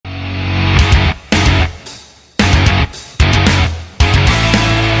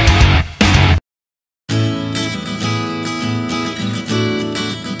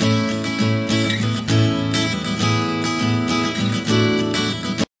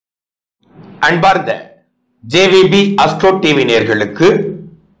அன்பார்ந்த JVP astro TV நேயர்களுக்கு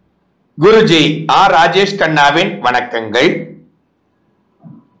Guruji R Rajesh கண்ணாவின் வணக்கங்கள்.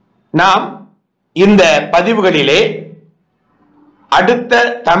 நாம் இந்த பதிவுகளிலே அடுத்த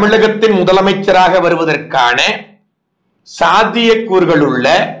தமிழகத்தின் முதலமைச்சராக வருவதற்கான சாத்தியக்கூறுகள் உள்ள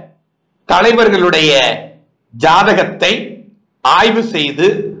தலைவர்களுடைய ஜாதகத்தை ஆய்வு செய்து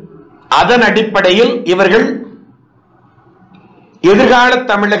அதன் அடிப்படையில் இவர்கள் எதிர்கால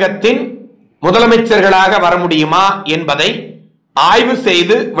தமிழகத்தின் முதலமைச்சர்களாக வர முடியுமா என்பதை ஆய்வு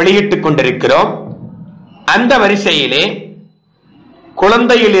செய்து வெளியிட்டுக் கொண்டிருக்கிறோம். அந்த வரிசையிலே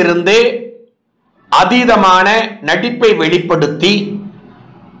குழந்தையிலிருந்தே அதீதமான நடிப்பை வெளிப்படுத்தி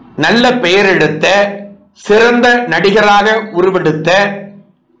நல்ல பெயர் எடுத்த சிறந்த நடிகராக உருவெடுத்த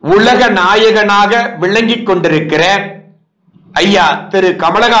உலக நாயகனாக விளங்கிக் கொண்டிருக்கிற ஐயா திரு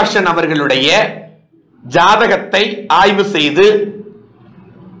கமலஹாசன் அவர்களுடைய ஜாதகத்தை ஆய்வு செய்து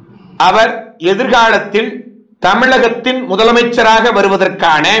அவர் எதிர்காலத்தில் தமிழகத்தின் முதலமைச்சராக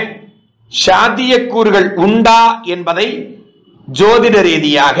வருவதற்கான சாத்தியக்கூறுகள் உண்டா என்பதை ஜோதிட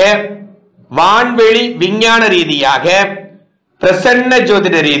ரீதியாக, வான்வெளி விஞ்ஞான ரீதியாக, பிரசன்ன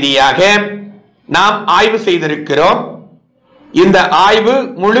ஜோதிட ரீதியாக நாம் ஆய்வு செய்திருக்கிறோம். இந்த ஆய்வு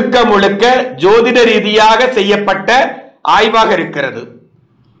முழுக்க முழுக்க ஜோதிட ரீதியாக செய்யப்பட்ட ஆய்வாக இருக்கிறது.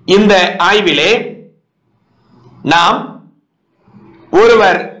 இந்த ஆய்விலே நாம்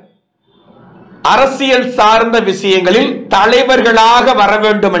ஒருவர் அரசியல் சார்ந்த விஷயங்களில் தலைவர்களாக வர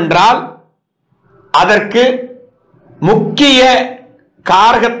வேண்டும் என்றால் அதற்கு முக்கிய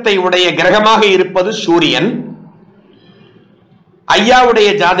காரகத்தை உடைய கிரகமாக இருப்பது சூரியன். ஐயாவுடைய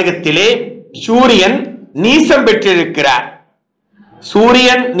ஜாதகத்திலே சூரியன் நீசம் பெற்றிருக்கிறார்.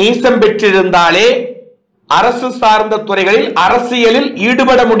 சூரியன் நீசம் பெற்றிருந்தாலே அரசு சார்ந்த துறைகளில் அரசியலில்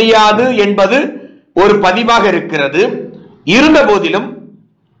ஈடுபட முடியாது என்பது ஒரு பதிவாக இருக்கிறது. இருந்த போதிலும்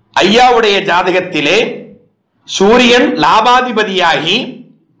ஐயாவுடைய ஜாதகத்திலே சூரியன் லாபாதிபதியாகி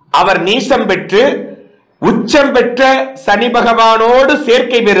அவர் நீசம் பெற்று உச்சம் பெற்ற சனி பகவானோடு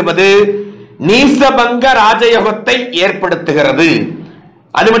சேர்க்கை பெறுவது நீசபங்க ராஜயோகத்தை ஏற்படுத்துகிறது.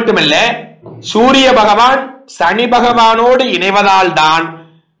 அது மட்டுமல்ல, சூரிய பகவான் சனி பகவானோடு இணைவதால் தான்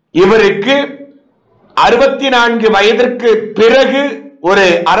இவருக்கு 64 வயதிற்கு பிறகு ஒரு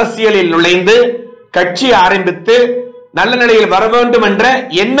அரசியலில் நுழைந்து கட்சி ஆரம்பித்து நல்ல நிலையில் வர வேண்டும் என்ற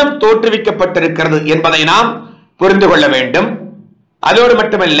எண்ணம் தோற்றுவிக்கப்பட்டிருக்கிறது என்பதை நாம் புரிந்து கொள்ள வேண்டும். அதோடு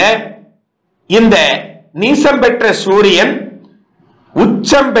மட்டுமல்ல, இந்த நீசம் பெற்ற சூரியன்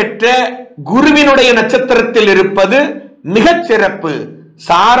உச்சம் பெற்ற குருவினுடைய நட்சத்திரத்தில் இருப்பது மிகச் சிறப்பு.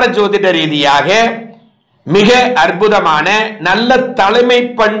 சார ஜோதிட ரீதியாக மிக அற்புதமான நல்ல தலைமை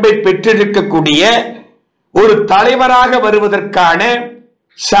பண்பை பெற்றிருக்கக்கூடிய ஒரு தலைவராக வருவதற்கான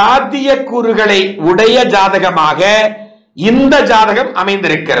சாத்தியக்கூறுகளை உடைய ஜாதகமாக இந்த ஜாதகம்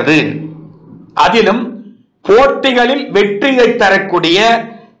அமைந்திருக்கிறது. அதிலும் போட்டிகளில் வெற்றியை தரக்கூடிய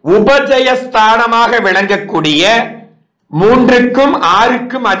உபஜயஸ்தானமாக விளங்கக்கூடிய 3க்கும்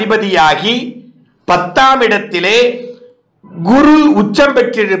 6க்கும் அதிபதியாகி 10ஆம் இடத்திலே குரு உச்சம்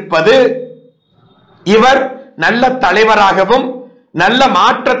பெற்றிருப்பது இவர் நல்ல தலைவராகவும் நல்ல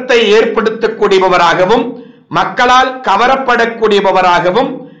மாற்றத்தை ஏற்படுத்தக்கூடியவராகவும் மக்களால் கவரப்படக்கூடியவராகவும்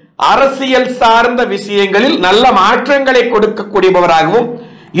அரசியல் சார்ந்த விஷயங்களில் நல்ல மாற்றங்களை கொடுக்கக்கூடியவராகவும்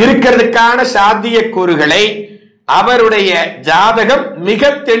இருக்கிறதுக்கான சாத்தியக்கூறுகளை அவருடைய ஜாதகம்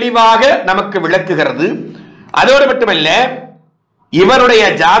மிக தெளிவாக நமக்கு விளக்குகிறது. அதோடு மட்டுமல்ல, இவருடைய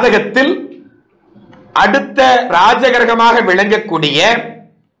ஜாதகத்தில் அடுத்த ராஜகிரகமாக விளங்கக்கூடிய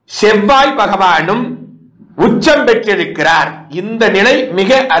செவ்வாய் பகவானும் உச்சம் பெற்றிருக்கிறார். இந்த நிலை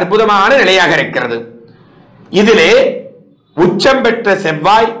மிக அற்புதமான நிலையாக இருக்கிறது. இதிலே உச்சம் பெற்ற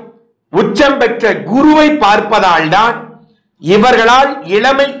செவ்வாய் உச்சம் பெற்ற குருவை பார்ப்பதால் தான் இவர்களால்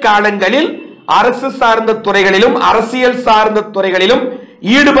இளமை காலங்களில் அரசு சார்ந்த துறைகளிலும் அரசியல் சார்ந்த துறைகளிலும்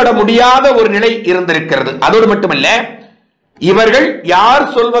ஈடுபட முடியாத ஒரு நிலை இருந்திருக்கிறது. அதோடு மட்டுமல்ல, இவர்கள் யார்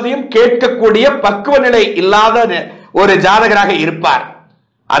சொல்வதையும் கேட்கக்கூடிய பக்குவ நிலை இல்லாத ஒரு ஜாதகராக இருப்பார்.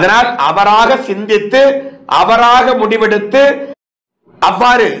 அதனால் அவராக சிந்தித்து அவராக முடிவெடுத்து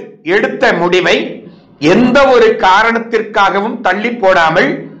அவ்வாறு எடுத்த முடிவை எந்த ஒரு காரணத்திற்காகவும் தள்ளி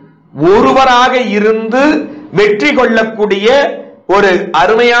போடாமல் ஒருவராக இருந்து வெற்றி கொள்ளக்கூடிய ஒரு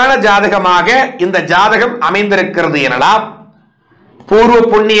அருமையான ஜாதகமாக இந்த ஜாதகம் அமைந்திருக்கிறது எனலாம். பூர்வ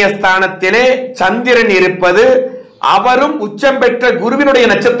புண்ணிய ஸ்தானத்திலே சந்திரன் இருப்பது, அவரும் உச்சம் பெற்ற குருவினுடைய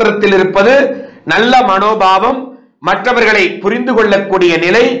நட்சத்திரத்தில் இருப்பது நல்ல மனோபாவம், மற்றவர்களை புரிந்து கொள்ளக்கூடிய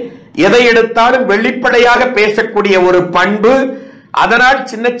நிலை, எதை எடுத்தாலும் வெளிப்படையாக பேசக்கூடிய ஒரு பண்பு, அதனால்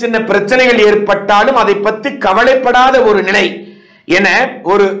சின்ன சின்ன பிரச்சனைகள் ஏற்பட்டாலும் அதை பற்றி கவலைப்படாத ஒரு நிலை என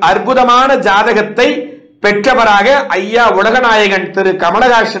ஒரு அற்புதமான ஜாதகத்தை பெற்றவராக ஐயா உலகநாயகன் திரு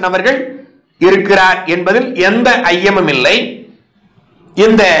கமலஹாசன் அவர்கள் இருக்கிறார் என்பதில் எந்த ஐயமும் இல்லை.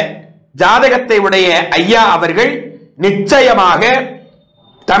 இந்த ஜாதகத்தை உடைய ஐயா அவர்கள் நிச்சயமாக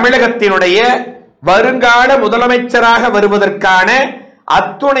தமிழகத்தினுடைய வருங்கால முதலமைச்சராக வருவதற்கான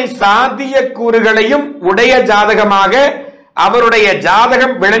அத்துணை சாத்திய கூறுகளையும் உடைய ஜாதகமாக அவருடைய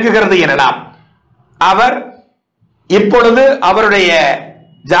ஜாதகம் விளங்குகிறது எனலாம். அவர் இப்பொழுது அவருடைய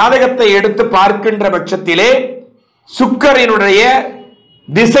ஜாதகத்தை எடுத்து பார்க்கின்ற பட்சத்திலே சுக்கிரனுடைய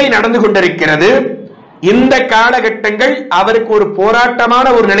திசை நடந்து கொண்டிருக்கிறது. இந்த காலகட்டங்கள் அவருக்கு ஒரு போராட்டமான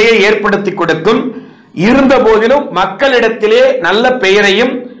ஒரு நிலையை ஏற்படுத்தி கொடுக்கும். இருந்த போதிலும் மக்களிடத்திலே நல்ல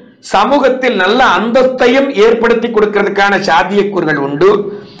பெயரையும் சமூகத்தில் நல்ல அந்தஸ்தையும் ஏற்படுத்தி கொடுக்கிறதுக்கான சாத்தியக்கூறுகள் உண்டு.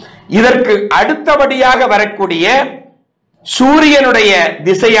 இதற்கு அடுத்தபடியாக வரக்கூடிய சூரியனுடைய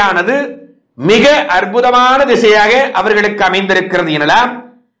திசையானது மிக அற்புதமான திசையாக அவர்களுக்கு அமைந்திருக்கிறது எனலாம்.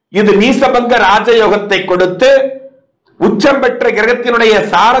 இது நீசபங்க ராஜயோகத்தை கொடுத்து உச்சம் பெற்ற கிரகத்தினுடைய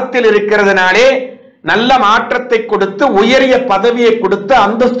சாரத்தில் இருக்கிறதுனாலே நல்ல மாற்றத்தை கொடுத்து உயரிய பதவியை கொடுத்து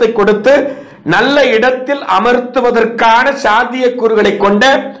அந்தஸ்தை கொடுத்து நல்ல இடத்தில் அமர்த்துவதற்கான சாத்திய கூறுகளை கொண்ட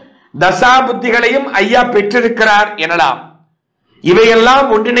தசா புத்திகளையும் ஐயா பெற்றிருக்கிறார் எனலாம். இவையெல்லாம்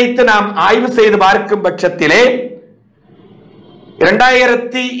ஒன்றிணைத்து நாம் ஆய்வு செய்து பார்க்கும் பட்சத்திலே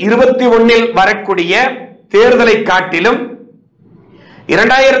 2021 வரக்கூடிய தேர்தலை காட்டிலும்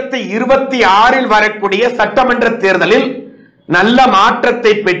 2026 வரக்கூடிய சட்டமன்ற தேர்தலில் நல்ல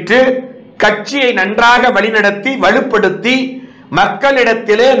மாற்றத்தை பெற்று கட்சியை நன்றாக வழிநடத்தி வலுப்படுத்தி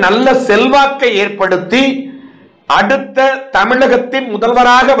மக்களிடத்திலே நல்ல செல்வாக்கை ஏற்படுத்தி அடுத்த தமிழகத்தின்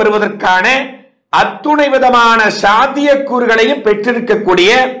முதல்வராக வருவதற்கான அத்துணை விதமான சாத்திய கூறுகளையும்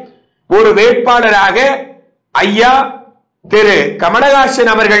பெற்றிருக்கக்கூடிய ஒரு வேட்பாளராக ஐயா திரு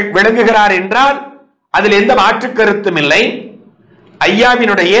கமலஹாசன் அவர்கள் விளங்குகிறார் என்றால் அதில் எந்த மாற்று கருத்தும் இல்லை.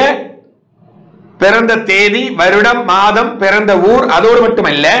 ஐயாவினுடைய பிறந்த தேதி, வருடம், மாதம், பிறந்த ஊர் அதோடு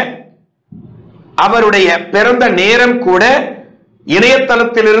மட்டுமல்ல, அவருடைய பிறந்த நேரம் கூட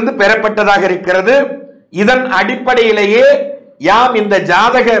இணையதளத்திலிருந்து பெறப்பட்டதாக இருக்கிறது. இதன் அடிப்படையிலேயே யாம் இந்த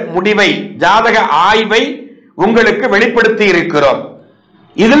ஜாதக முடிவை, ஜாதக ஆய்வை உங்களுக்கு வெளிப்படுத்தி இருக்கிறோம்.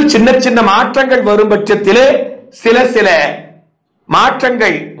 இதில் சின்ன சின்ன மாற்றங்கள் வரும் பட்சத்திலே சில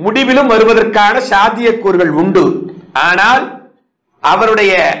மாற்றங்கள் முடிவிலும் வருவதற்கான சாத்தியக்கூறுகள் உண்டு. ஆனால்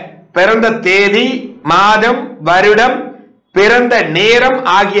அவருடைய பிறந்த தேதி, மாதம், வருடம், பிறந்த நேரம்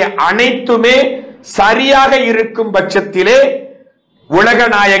ஆகிய அனைத்துமே சரியாக இருக்கும் பட்சத்திலே உலக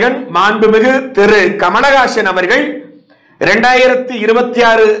நாயகன் மாண்புமிகு திரு கமலஹாசன் அவர்கள்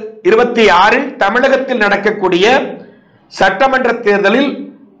 2026 தமிழகத்தில் நடக்கக்கூடிய சட்டமன்ற தேர்தலில்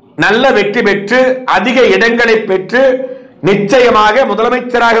நல்ல வெற்றி பெற்று அதிக இடங்களை பெற்று நிச்சயமாக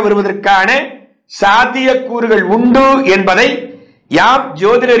முதலமைச்சராக வருவதற்கான சாத்தியக்கூறுகள் உண்டு என்பதை யாம்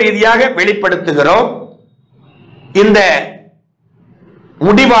ஜோதிட ரீதியாக வெளிப்படுத்துகிறோம். இந்த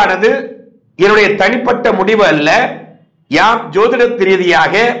முடிவானது என்னுடைய தனிப்பட்ட முடிவு அல்ல. யாம் ஜோதிட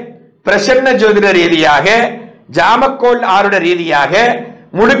ரீதியாக, பிரசன்ன ஜோதிட ரீதியாக, ஜாமக்கோள் ஆருட ரீதியாக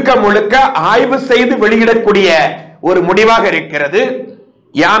முழுக்க முழுக்க ஆய்வு செய்து வெளியிடக்கூடிய ஒரு முடிவாக இருக்கிறது.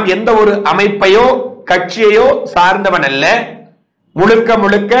 யாம் எந்த ஒரு அமைப்பையோ கட்சியையோ சார்ந்தவன் அல்ல. முழுக்க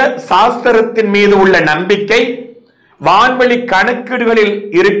முழுக்க சாஸ்திரத்தின் மீது உள்ள நம்பிக்கை, வான்வெளி கணக்கீடுகளில்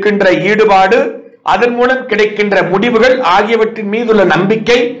இருக்கின்ற ஈடுபாடு, அதன் மூலம் கிடைக்கின்ற முடிவுகள் ஆகியவற்றின் மீதுள்ள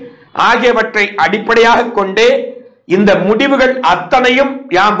நம்பிக்கை ஆகியவற்றை அடிப்படையாக கொண்டே இந்த முடிவுகள் அத்தனையும்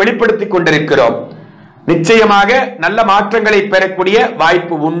யாம் வெளிப்படுத்திக் கொண்டிருக்கிறோம். நிச்சயமாக நல்ல மாற்றங்களை பெறக்கூடிய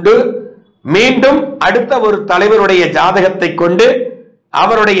வாய்ப்பு உண்டு. மீண்டும் அடுத்த ஒரு தலைவருடைய ஜாதகத்தை கொண்டு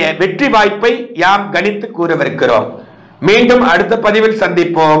அவருடைய வெற்றி வாய்ப்பை யாம் கணித்து கூறவிருக்கிறோம். மீண்டும் அடுத்த பதிவில்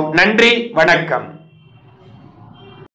சந்திப்போம். நன்றி, வணக்கம்.